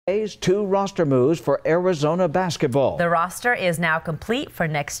Two roster moves for Arizona basketball. The roster is now complete for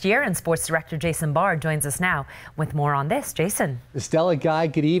next year, and sports director Jason Barr joins us now with more on this. Jason. Stella, Guy,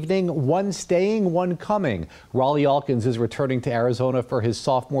 good evening. One staying, one coming. Rawle Alkins is returning to Arizona for his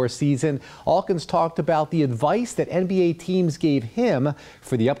sophomore season. Alkins talked about the advice that NBA teams gave him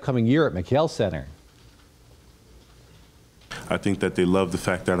for the upcoming year at McHale Center. I think that they love the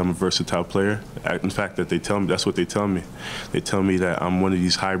fact that I'm a versatile player. In fact, that they tell me, that's what they tell me. They tell me that I'm one of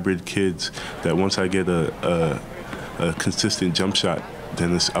these hybrid kids that once I get a consistent jump shot,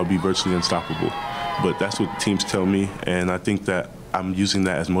 then I'll be virtually unstoppable. But that's what teams tell me, and I think that I'm using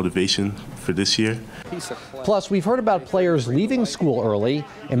that as motivation for this year. Plus, we've heard about players leaving school early.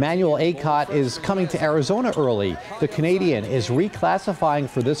 Emmanuel Akot is coming to Arizona early. The Canadian is reclassifying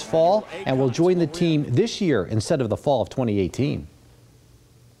for this fall and will join the team this year instead of the fall of 2018.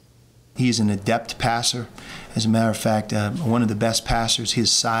 He's an adept passer. As a matter of fact, one of the best passers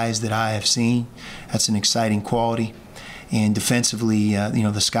his size that I have seen. That's an exciting quality. And defensively,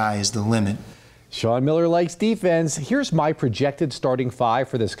 the sky is the limit. Sean Miller likes defense. Here's my projected starting five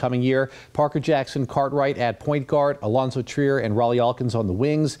for this coming year. Parker Jackson Cartwright at point guard, Alonzo Trier and Rawle Alkins on the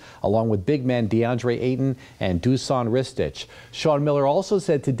wings, along with big men DeAndre Ayton and Dusan Ristic. Sean Miller also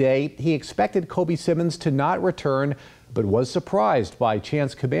said today he expected Kobe Simmons to not return, but was surprised by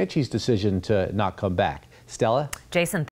Chance Comanche's decision to not come back. Stella? Jason.